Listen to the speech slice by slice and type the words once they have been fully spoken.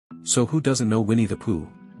So who doesn't know Winnie the Pooh?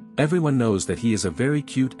 Everyone knows that he is a very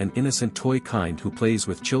cute and innocent toy kind who plays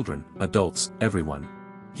with children, adults, everyone.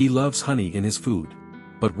 He loves honey in his food.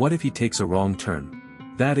 But what if he takes a wrong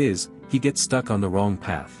turn? That is, he gets stuck on the wrong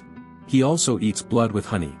path. He also eats blood with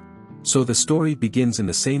honey. So the story begins in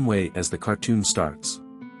the same way as the cartoon starts,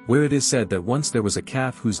 where it is said that once there was a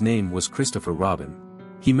calf whose name was Christopher Robin.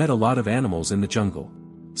 He met a lot of animals in the jungle.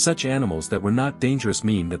 Such animals that were not dangerous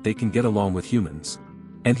mean that they can get along with humans.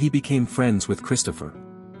 And he became friends with Christopher.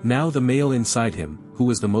 Now the male inside him, who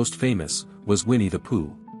was the most famous, was Winnie the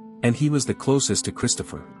Pooh. And he was the closest to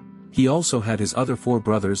Christopher. He also had his other 4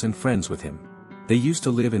 brothers and friends with him. They used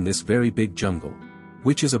to live in this very big jungle,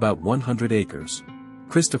 which is about 100 acres.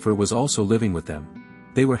 Christopher was also living with them.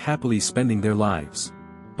 They were happily spending their lives.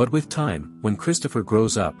 But with time, when Christopher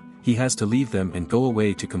grows up, he has to leave them and go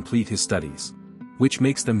away to complete his studies. Which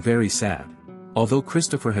makes them very sad. Although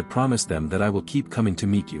Christopher had promised them that I will keep coming to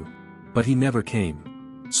meet you. But he never came.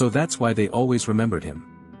 So that's why they always remembered him.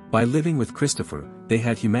 By living with Christopher, they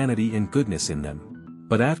had humanity and goodness in them.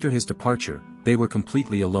 But after his departure, they were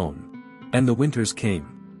completely alone. And the winters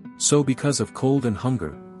came. So because of cold and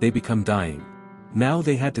hunger, they become dying. Now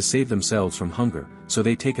they had to save themselves from hunger, so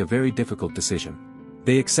they take a very difficult decision.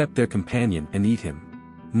 They accept their companion and eat him.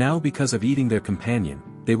 Now because of eating their companion,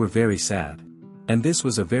 they were very sad. And this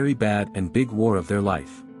was a very bad and big war of their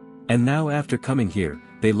life. And now after coming here,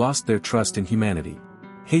 they lost their trust in humanity.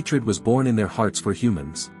 Hatred was born in their hearts for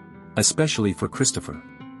humans. Especially for Christopher.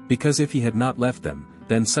 Because if he had not left them,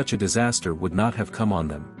 then such a disaster would not have come on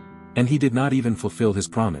them. And he did not even fulfill his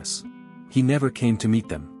promise. He never came to meet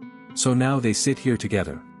them. So now they sit here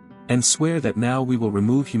together. And swear that now we will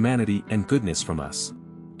remove humanity and goodness from us.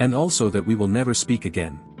 And also that we will never speak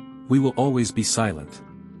again. We will always be silent.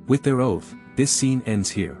 With their oath, this scene ends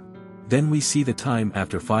here. Then we see the time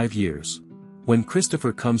after 5 years. When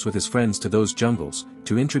Christopher comes with his friends to those jungles,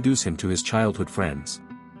 to introduce him to his childhood friends.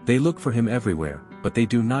 They look for him everywhere, but they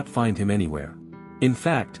do not find him anywhere. In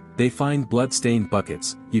fact, they find blood-stained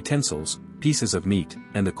buckets, utensils, pieces of meat,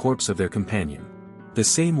 and the corpse of their companion. The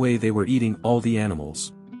same way they were eating all the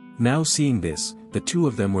animals. Now seeing this, the 2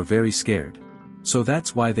 of them were very scared. So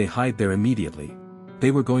that's why they hide there immediately.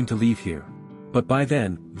 They were going to leave here. But by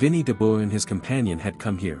then, Winnie-the-Pooh and his companion had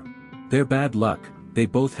come here. Their bad luck, they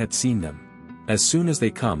both had seen them. As soon as they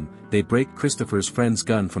come, they break Christopher's friend's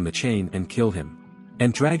gun from the chain and kill him.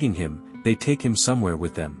 And dragging him, they take him somewhere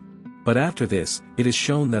with them. But after this, it is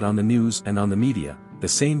shown that on the news and on the media, the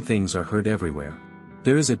same things are heard everywhere.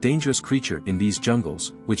 There is a dangerous creature in these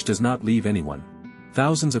jungles, which does not leave anyone.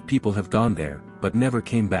 Thousands of people have gone there, but never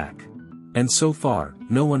came back. And so far,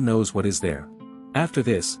 no one knows what is there. After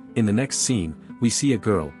this, in the next scene, we see a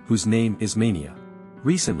girl, whose name is Mania.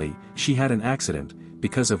 Recently, she had an accident,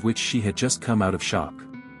 because of which she had just come out of shock.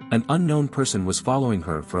 An unknown person was following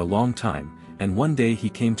her for a long time, and one day he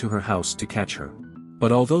came to her house to catch her.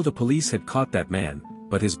 But although the police had caught that man,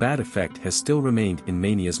 but his bad effect has still remained in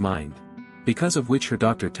Mania's mind. Because of which her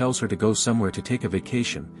doctor tells her to go somewhere to take a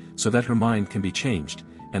vacation, so that her mind can be changed,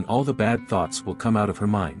 and all the bad thoughts will come out of her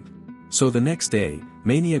mind. So the next day,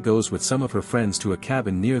 Mania goes with some of her friends to a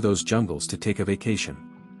cabin near those jungles to take a vacation.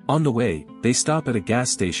 On the way, they stop at a gas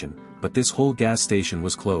station, but this whole gas station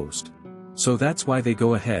was closed. So that's why they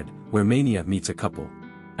go ahead, where Mania meets a couple.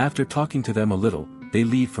 After talking to them a little, they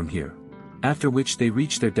leave from here. After which they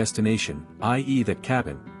reach their destination, i.e. that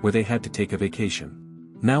cabin, where they had to take a vacation.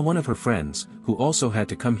 Now one of her friends, who also had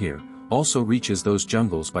to come here, also reaches those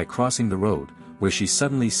jungles by crossing the road, where she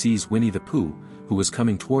suddenly sees Winnie-the-Pooh, who was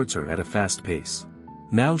coming towards her at a fast pace.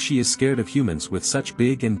 Now she is scared of humans with such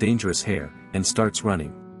big and dangerous hair, and starts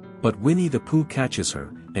running. But Winnie-the-Pooh catches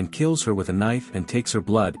her, and kills her with a knife and takes her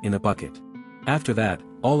blood in a bucket. After that,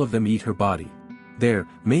 all of them eat her body. There,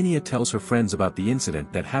 Mania tells her friends about the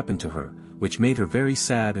incident that happened to her, which made her very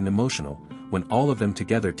sad and emotional, when all of them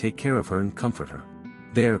together take care of her and comfort her.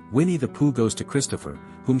 There, Winnie-the-Pooh goes to Christopher,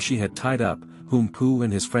 whom she had tied up, whom Pooh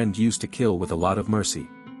and his friend used to kill with a lot of mercy.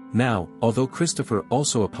 Now, although Christopher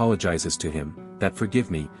also apologizes to him, that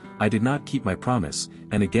forgive me, I did not keep my promise,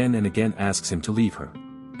 and again asks him to leave her.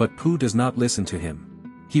 But Pooh does not listen to him.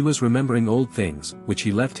 He was remembering old things, which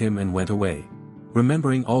he left him and went away.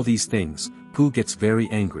 Remembering all these things, Pooh gets very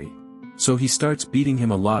angry. So he starts beating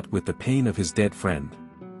him a lot with the pain of his dead friend.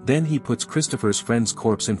 Then he puts Christopher's friend's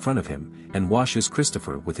corpse in front of him, and washes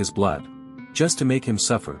Christopher with his blood. Just to make him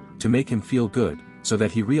suffer, to make him feel good, so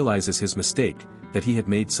that he realizes his mistake, that he had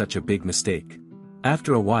made such a big mistake.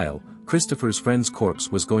 After a while, Christopher's friend's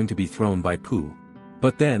corpse was going to be thrown by Pooh.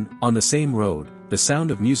 But then, on the same road, the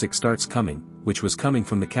sound of music starts coming, which was coming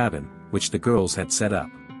from the cabin, which the girls had set up.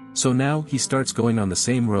 So now he starts going on the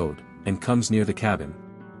same road, and comes near the cabin.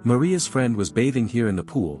 Maria's friend was bathing here in the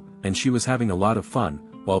pool, and she was having a lot of fun,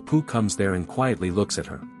 while Pooh comes there and quietly looks at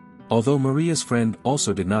her. Although Maria's friend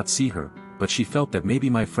also did not see her, but she felt that maybe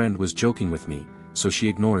my friend was joking with me, so she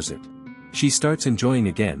ignores it. She starts enjoying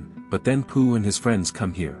again, but then Pooh and his friends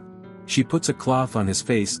come here. She puts a cloth on his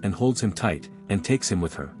face and holds him tight, and takes him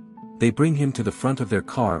with her. They bring him to the front of their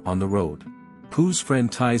car on the road. Pooh's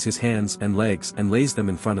friend ties his hands and legs and lays them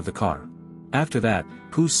in front of the car. After that,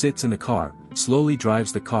 Pooh sits in the car, slowly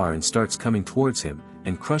drives the car and starts coming towards him,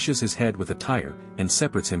 and crushes his head with a tire, and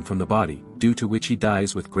separates him from the body, due to which he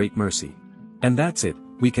dies with great mercy. And that's it,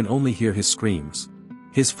 we can only hear his screams.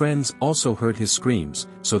 His friends also heard his screams,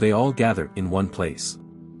 so they all gather in one place.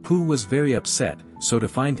 Pooh was very upset, so to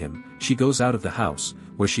find him, she goes out of the house,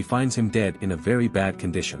 where she finds him dead in a very bad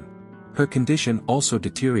condition. Her condition also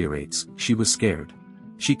deteriorates, she was scared.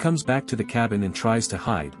 She comes back to the cabin and tries to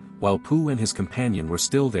hide, while Pooh and his companion were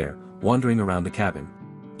still there, wandering around the cabin.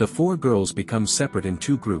 The four girls become separate in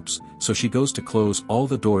two groups, so she goes to close all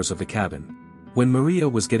the doors of the cabin. When Maria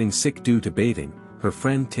was getting sick due to bathing, her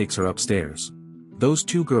friend takes her upstairs. Those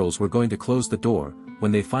two girls were going to close the door,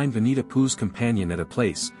 when they find Winnie-the-Pooh's companion at a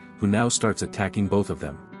place, who now starts attacking both of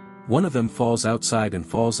them. One of them falls outside and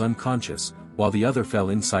falls unconscious, while the other fell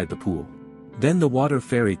inside the pool. Then the water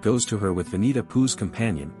fairy goes to her with Winnie-the-Pooh's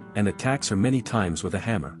companion, and attacks her many times with a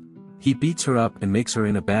hammer. He beats her up and makes her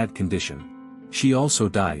in a bad condition. She also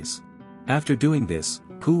dies. After doing this,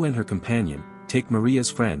 Pooh and her companion take Maria's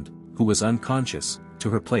friend, who was unconscious, to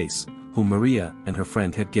her place, whom Maria and her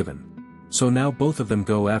friend had given. So now both of them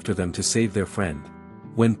go after them to save their friend.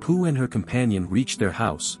 When Pooh and her companion reach their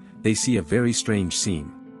house, they see a very strange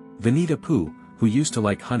scene. Winnie-the-Pooh, who used to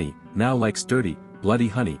like honey, now likes dirty, bloody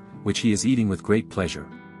honey, which he is eating with great pleasure.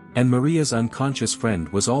 And Maria's unconscious friend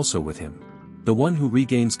was also with him. The one who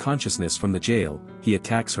regains consciousness from the jail, he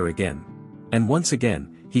attacks her again. And once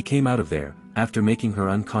again, he came out of there, after making her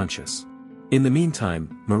unconscious. In the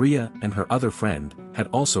meantime, Maria and her other friend had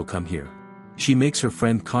also come here. She makes her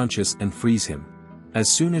friend conscious and frees him. As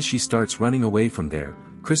soon as she starts running away from there,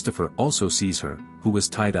 Christopher also sees her, who was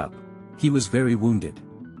tied up. He was very wounded.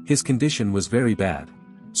 His condition was very bad.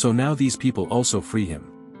 So now these people also free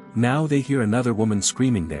him. Now they hear another woman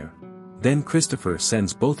screaming there. Then Christopher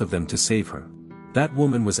sends both of them to save her. That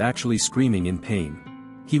woman was actually screaming in pain.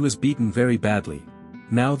 He was beaten very badly.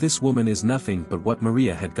 Now this woman is nothing but what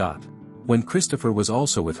Maria had got. When Christopher was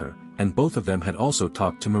also with her, and both of them had also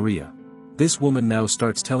talked to Maria. This woman now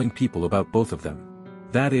starts telling people about both of them.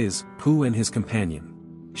 That is, Pooh and his companion.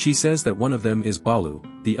 She says that one of them is Balu,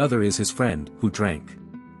 the other is his friend, who drank.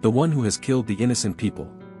 The one who has killed the innocent people.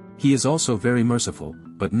 He is also very merciful,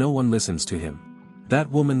 but no one listens to him. That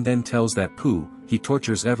woman then tells that Pooh, he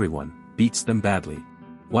tortures everyone, beats them badly.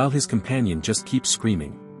 While his companion just keeps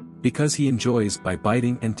screaming. Because he enjoys by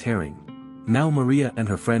biting and tearing. Now Maria and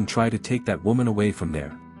her friend try to take that woman away from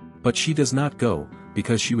there. But she does not go,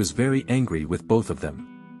 because she was very angry with both of them.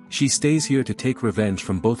 She stays here to take revenge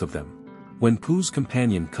from both of them. When Pooh's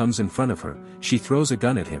companion comes in front of her, she throws a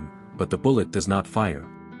gun at him, but the bullet does not fire.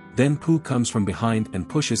 Then Pooh comes from behind and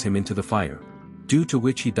pushes him into the fire. Due to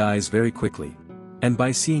which he dies very quickly. And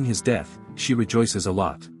by seeing his death, she rejoices a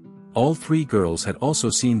lot. All three girls had also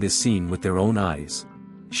seen this scene with their own eyes.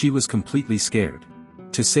 She was completely scared.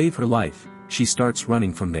 To save her life, she starts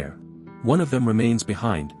running from there. One of them remains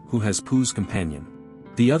behind, who has Pooh's companion.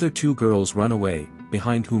 The other two girls run away,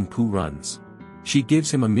 behind whom Pooh runs. She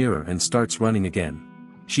gives him a mirror and starts running again.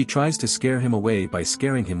 She tries to scare him away by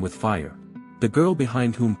scaring him with fire. The girl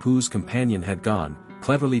behind whom Pooh's companion had gone,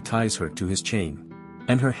 cleverly ties her to his chain.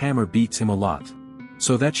 And her hammer beats him a lot.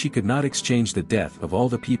 So that she could not exchange the death of all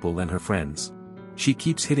the people and her friends. She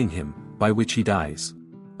keeps hitting him, by which he dies.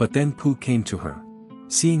 But then Pooh came to her.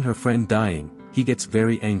 Seeing her friend dying, he gets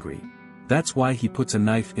very angry. That's why he puts a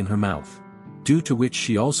knife in her mouth. Due to which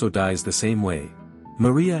she also dies the same way.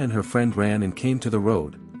 Maria and her friend ran and came to the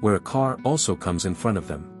road, where a car also comes in front of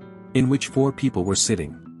them. In which 4 people were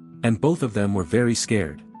sitting. And both of them were very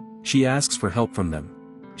scared. She asks for help from them.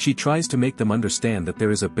 She tries to make them understand that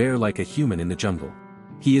there is a bear like a human in the jungle.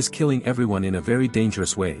 He is killing everyone in a very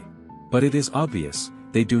dangerous way. But it is obvious,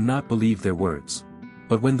 they do not believe their words.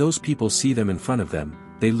 But when those people see them in front of them,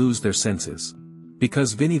 they lose their senses.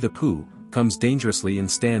 Because Winnie-the-Pooh comes dangerously and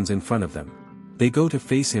stands in front of them. They go to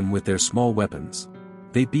face him with their small weapons.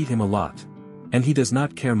 They beat him a lot. And he does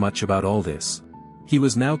not care much about all this. He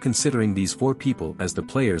was now considering these 4 people as the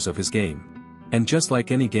players of his game. And just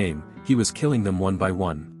like any game, he was killing them one by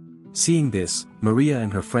one. Seeing this, Maria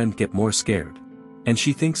and her friend get more scared. And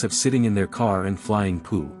she thinks of sitting in their car and flying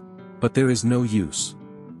Pooh. But there is no use.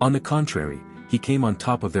 On the contrary, he came on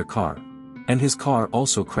top of their car. And his car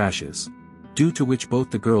also crashes. Due to which both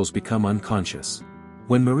the girls become unconscious.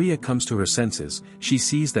 When Maria comes to her senses, she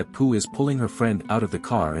sees that Pooh is pulling her friend out of the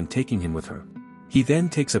car and taking him with her. He then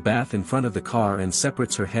takes a bath in front of the car and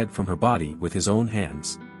separates her head from her body with his own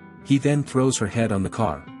hands. He then throws her head on the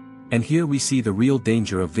car. And here we see the real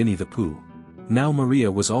danger of Winnie the Pooh. Now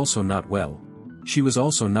Maria was also not well. She was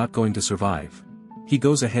also not going to survive. He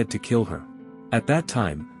goes ahead to kill her. At that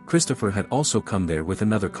time, Christopher had also come there with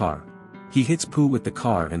another car. He hits Pooh with the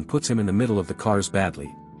car and puts him in the middle of the cars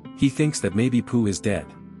badly. He thinks that maybe Pooh is dead.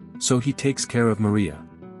 So he takes care of Maria.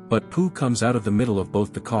 But Pooh comes out of the middle of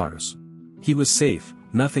both the cars. He was safe,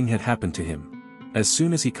 nothing had happened to him. As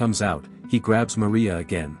soon as he comes out, he grabs Maria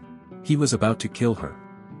again. He was about to kill her.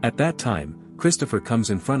 At that time, Christopher comes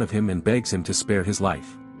in front of him and begs him to spare his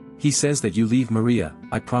life. He says that you leave Maria,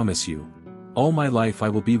 I promise you. All my life I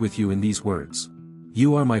will be with you in these words.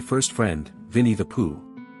 You are my first friend, Winnie the Pooh.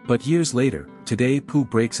 But years later, today Pooh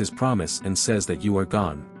breaks his promise and says that you are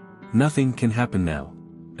gone. Nothing can happen now.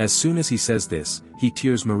 As soon as he says this, he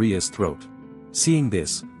tears Maria's throat. Seeing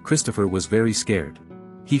this, Christopher was very scared.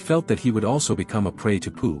 He felt that he would also become a prey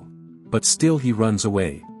to Pooh. But still he runs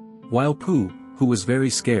away. While Pooh, who was very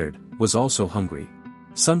scared, was also hungry.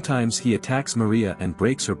 Sometimes he attacks Maria and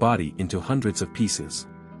breaks her body into hundreds of pieces.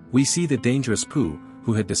 We see the dangerous Pooh,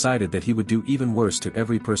 who had decided that he would do even worse to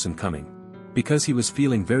every person coming. Because he was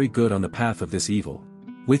feeling very good on the path of this evil.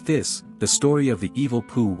 With this, the story of the evil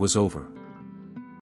Pooh was over.